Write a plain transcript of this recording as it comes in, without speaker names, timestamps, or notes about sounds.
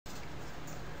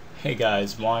Hey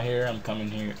guys, Muah here. I'm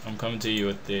coming to you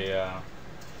with the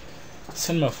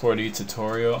Cinema 4D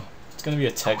tutorial. It's gonna be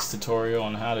a text tutorial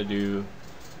on how to do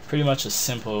pretty much a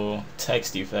simple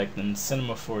text effect in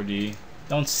Cinema 4D.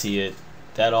 Don't see it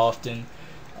that often.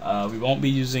 We won't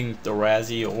be using the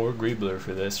Razzie or Greebler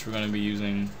for this. We're gonna be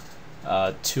using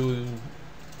two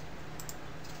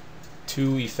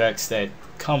effects that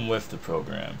come with the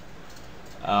program.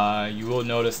 You will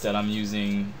notice that I'm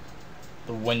using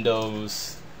the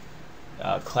Windows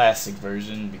classic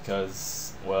version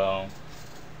because, well,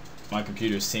 my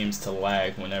computer seems to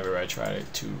lag whenever I try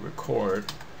to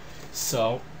record.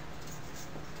 So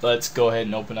let's go ahead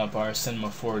and open up our Cinema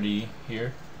 4D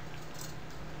here.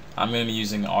 I'm going to be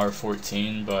using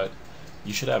R14, but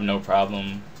you should have no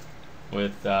problem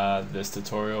with this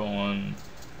tutorial on,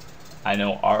 I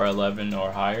know, R11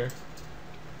 or higher.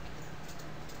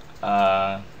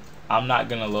 I'm not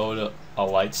going to load a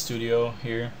Light Studio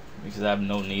here because I have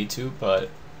no need to, but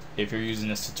if you're using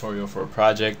this tutorial for a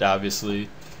project, obviously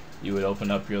you would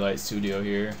open up your Light Studio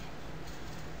here.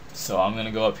 So I'm going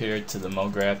to go up here to the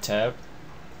MoGraph tab,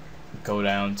 go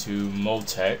down to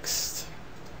MoText,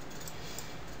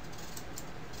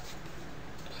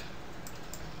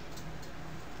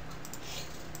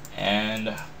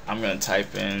 and I'm going to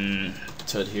type in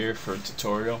to here for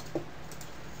tutorial.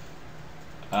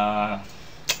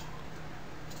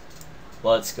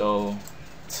 Let's go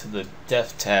to the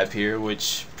depth tab here,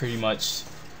 which pretty much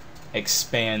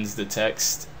expands the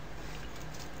text.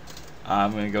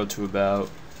 I'm going to go to about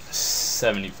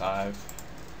 75.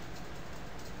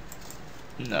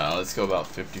 No, let's go about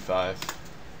 55.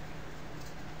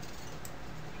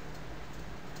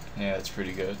 Yeah, that's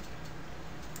pretty good.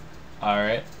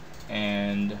 Alright,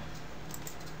 and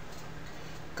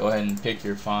go ahead and pick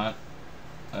your font.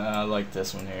 I like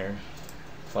this one here.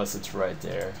 Plus it's right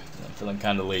there. I'm feeling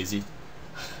kind of lazy.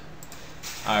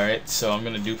 Alright, so I'm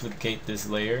going to duplicate this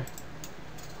layer.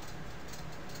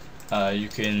 You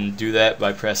can do that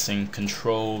by pressing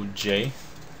Control J.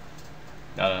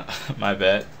 No, my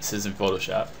bad. This isn't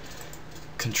Photoshop.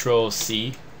 Control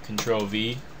C, Control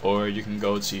V, or you can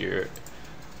go to your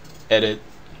Edit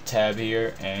tab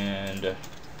here and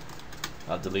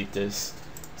I'll delete this.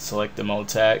 Select the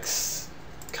MoText,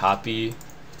 copy,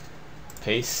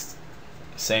 paste.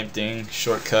 Same thing.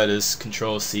 Shortcut is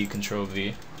Control C, Control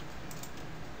V.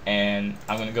 And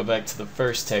I'm going to go back to the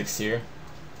first text here.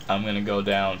 I'm going to go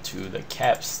down to the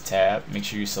Caps tab. Make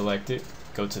sure you select it.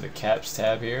 Go to the Caps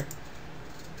tab here.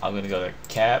 I'm going to go to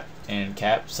Cap, and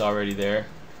Cap's already there.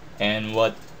 And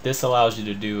what this allows you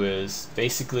to do is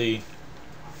basically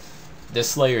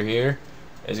this layer here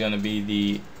is going to be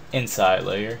the inside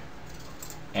layer.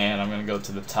 And I'm going to go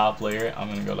to the top layer. I'm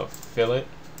going to go to Fillet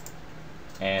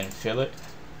and Fillet.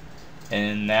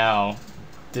 And now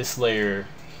this layer,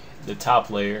 the top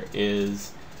layer,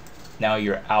 is now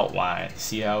your outline.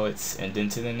 See how it's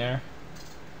indented in there?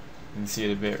 You can see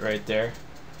it a bit right there.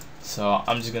 So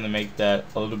I'm just going to make that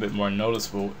a little bit more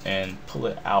noticeable and pull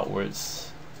it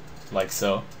outwards like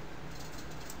so.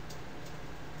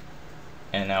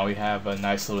 And now we have a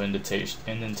nice little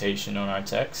indentation on our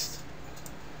text.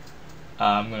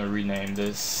 I'm going to rename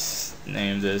this,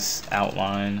 name this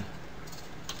outline.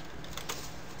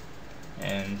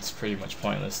 And it's pretty much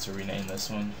pointless to rename this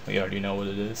one. We already know what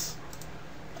it is.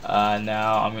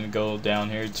 Now I'm going to go down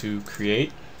here to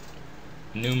create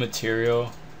new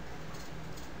material.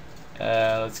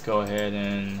 Let's go ahead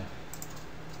and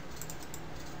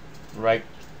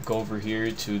go over here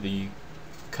to the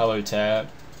color tab,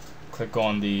 click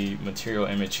on the material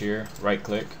image here, right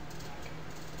click,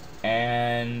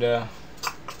 and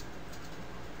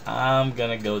I'm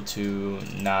gonna go to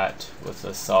not with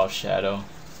a soft shadow.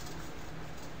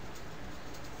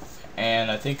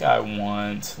 And I think I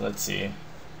want, let's see, you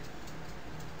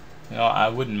know, I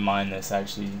wouldn't mind this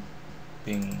actually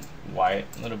being white,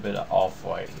 a little bit of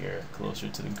off-white here, closer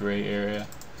to the gray area.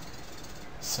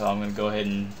 So I'm going to go ahead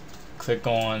and click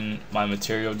on my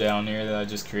material down here that I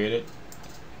just created.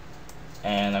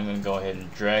 And I'm going to go ahead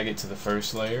and drag it to the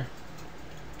first layer.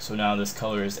 So now this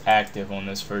color is active on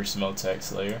this first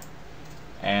MoText layer.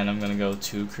 And I'm going to go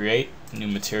to create, new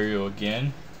material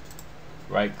again,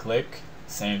 right click.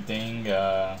 Same thing,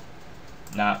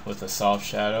 not with a soft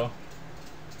shadow.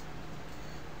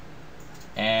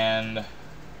 And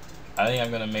I think I'm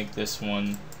going to make this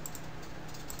one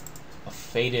a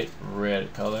faded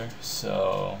red color.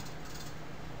 So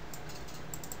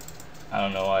I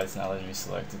don't know why it's not letting me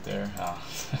select it there. Oh.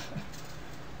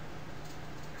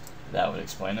 That would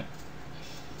explain it.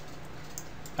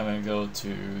 I'm going to go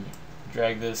to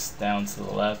drag this down to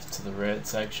the left to the red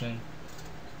section.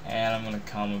 And I'm going to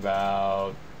come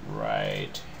about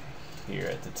right here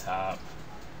at the top.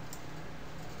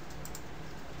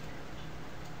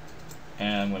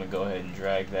 And I'm going to go ahead and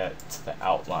drag that to the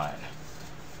outline.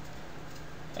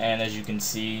 And as you can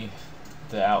see,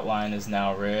 the outline is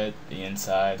now red, the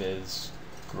inside is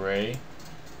gray.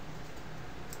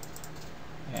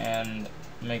 And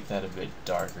make that a bit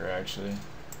darker actually.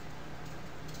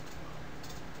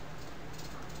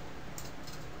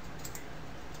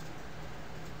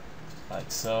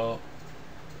 Like so.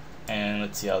 And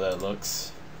let's see how that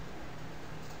looks.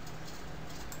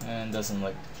 And it doesn't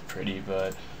look pretty,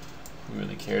 but who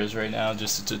really cares right now?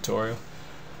 Just a tutorial.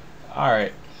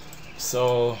 Alright,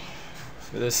 so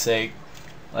for this sake,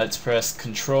 let's press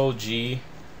Control G.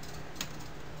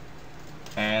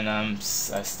 And I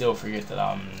still forget that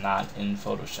I'm not in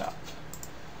Photoshop.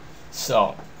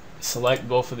 So select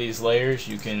both of these layers.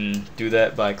 You can do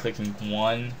that by clicking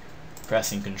one,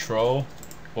 pressing Control,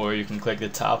 or you can click the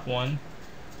top one,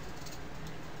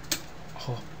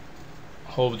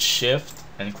 hold Shift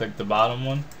and click the bottom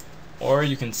one, or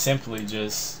you can simply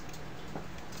just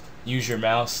use your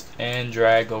mouse and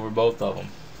drag over both of them.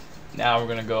 Now we're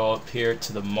going to go up here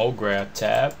to the MoGraph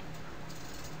tab,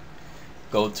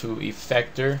 go to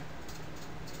Effector,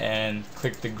 and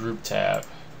click the Group tab.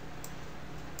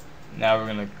 Now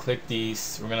we're going to click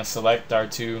these, we're going to select our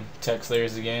two text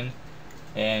layers again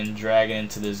and drag it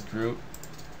into this group.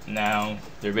 Now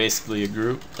they're basically a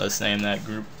group. Let's name that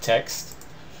group text.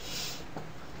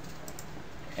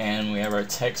 And we have our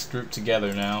text group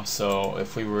together now, so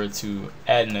if we were to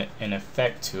add an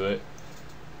effect to it,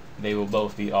 they will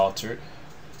both be altered.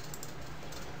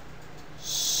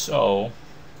 So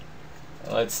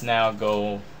let's now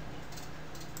go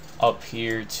up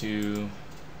here to,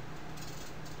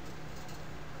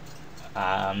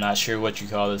 I'm not sure what you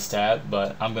call this tab,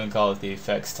 but I'm going to call it the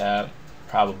Effects tab.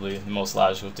 Probably the most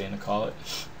logical thing to call it.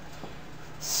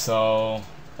 So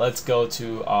let's go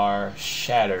to our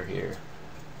shatter here.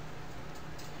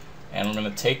 And we're going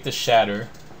to take the shatter,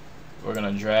 we're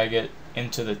going to drag it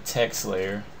into the text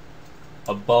layer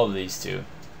above these two.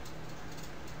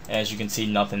 And as you can see,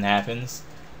 nothing happens.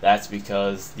 That's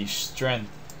because the strength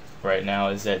right now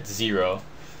is at 0.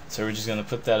 So we're just going to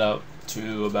put that up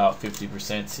to about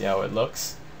 50%, see how it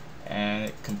looks. And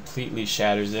it completely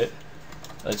shatters it.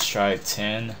 Let's try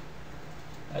 10.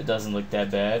 That doesn't look that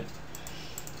bad.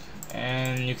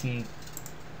 And you can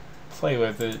play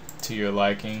with it to your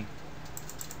liking.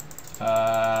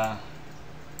 As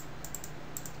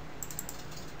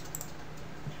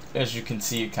you can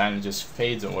see, it kind of just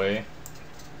fades away.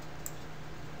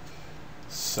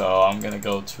 So I'm gonna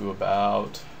go to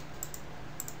about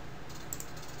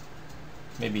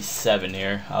maybe 7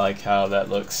 here. I like how that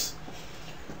looks.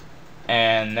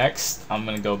 And next, I'm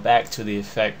going to go back to the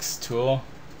effects tool.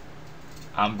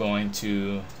 I'm going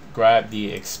to grab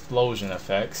the explosion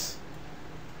effects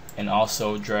and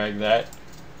also drag that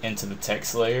into the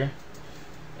text layer.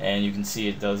 And you can see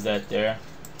it does that there.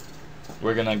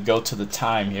 We're going to go to the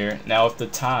time here. Now with the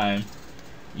time,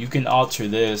 you can alter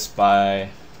this by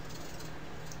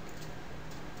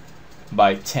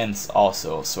tenths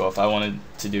also. So if I wanted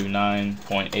to do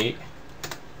 9.8,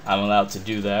 I'm allowed to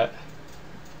do that.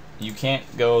 You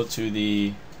can't go to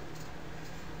the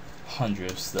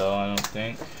hundredths though, I don't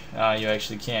think. You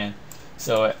actually can.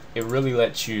 So it really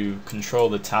lets you control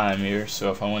the time here.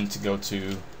 So if I wanted to go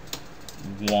to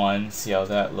 1, see how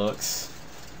that looks.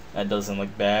 That doesn't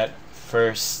look bad.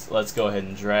 First, let's go ahead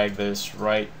and drag this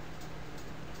right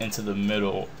into the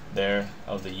middle there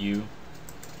of the U.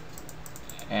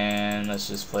 And let's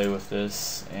just play with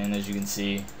this. And as you can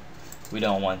see, we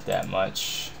don't want that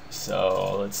much.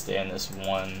 So let's stay in this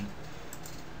one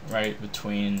right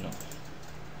between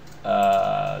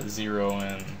 0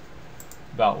 and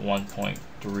about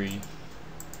 1.3.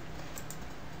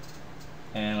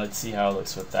 And let's see how it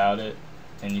looks without it.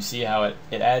 And you see how it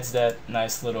adds that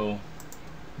nice little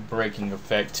breaking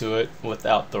effect to it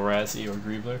without the Razzie or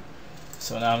Greebler.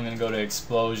 So now I'm going to go to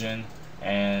explosion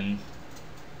and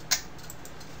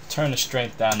turn the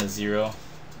strength down to 0.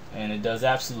 And it does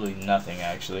absolutely nothing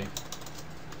actually.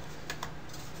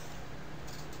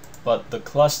 But the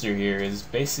cluster here is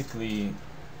basically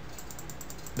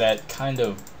that kind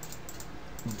of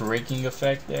breaking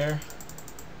effect there.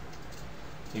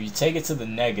 If you take it to the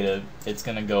negative, it's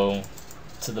going to go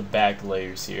to the back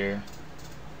layers here.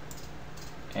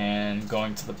 And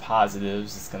going to the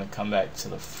positives, it's going to come back to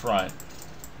the front.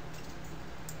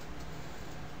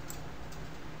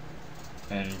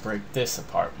 And break this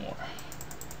apart more.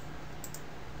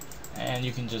 And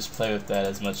you can just play with that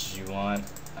as much as you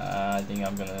want. I think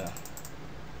I'm gonna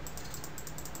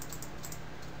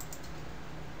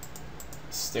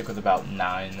stick with about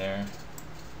 9 there.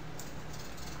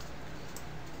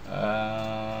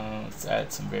 Let's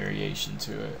add some variation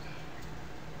to it.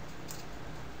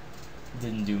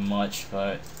 Didn't do much,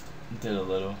 but did a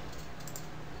little.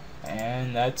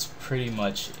 And that's pretty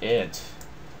much it.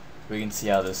 We can see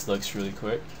how this looks really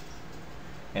quick.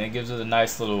 And it gives it a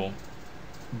nice little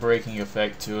breaking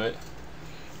effect to it.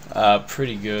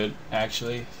 Pretty good,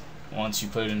 actually. Once you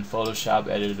put it in Photoshop,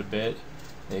 edit it a bit,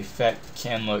 the effect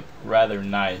can look rather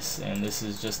nice. And this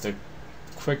is just a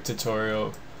quick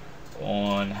tutorial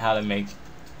on how to make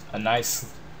a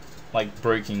nice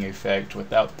breaking effect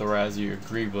without the Razzie or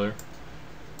Greebler.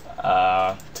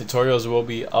 Tutorials will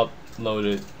be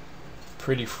uploaded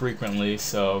pretty frequently,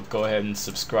 so go ahead and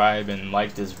subscribe and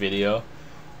like this video.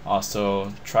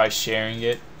 Also try sharing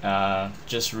it.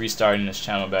 Just restarting this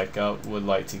channel back up, would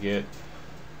like to get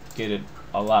it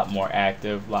a lot more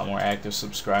active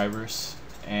subscribers.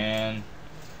 And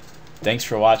thanks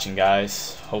for watching,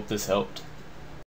 guys. Hope this helped.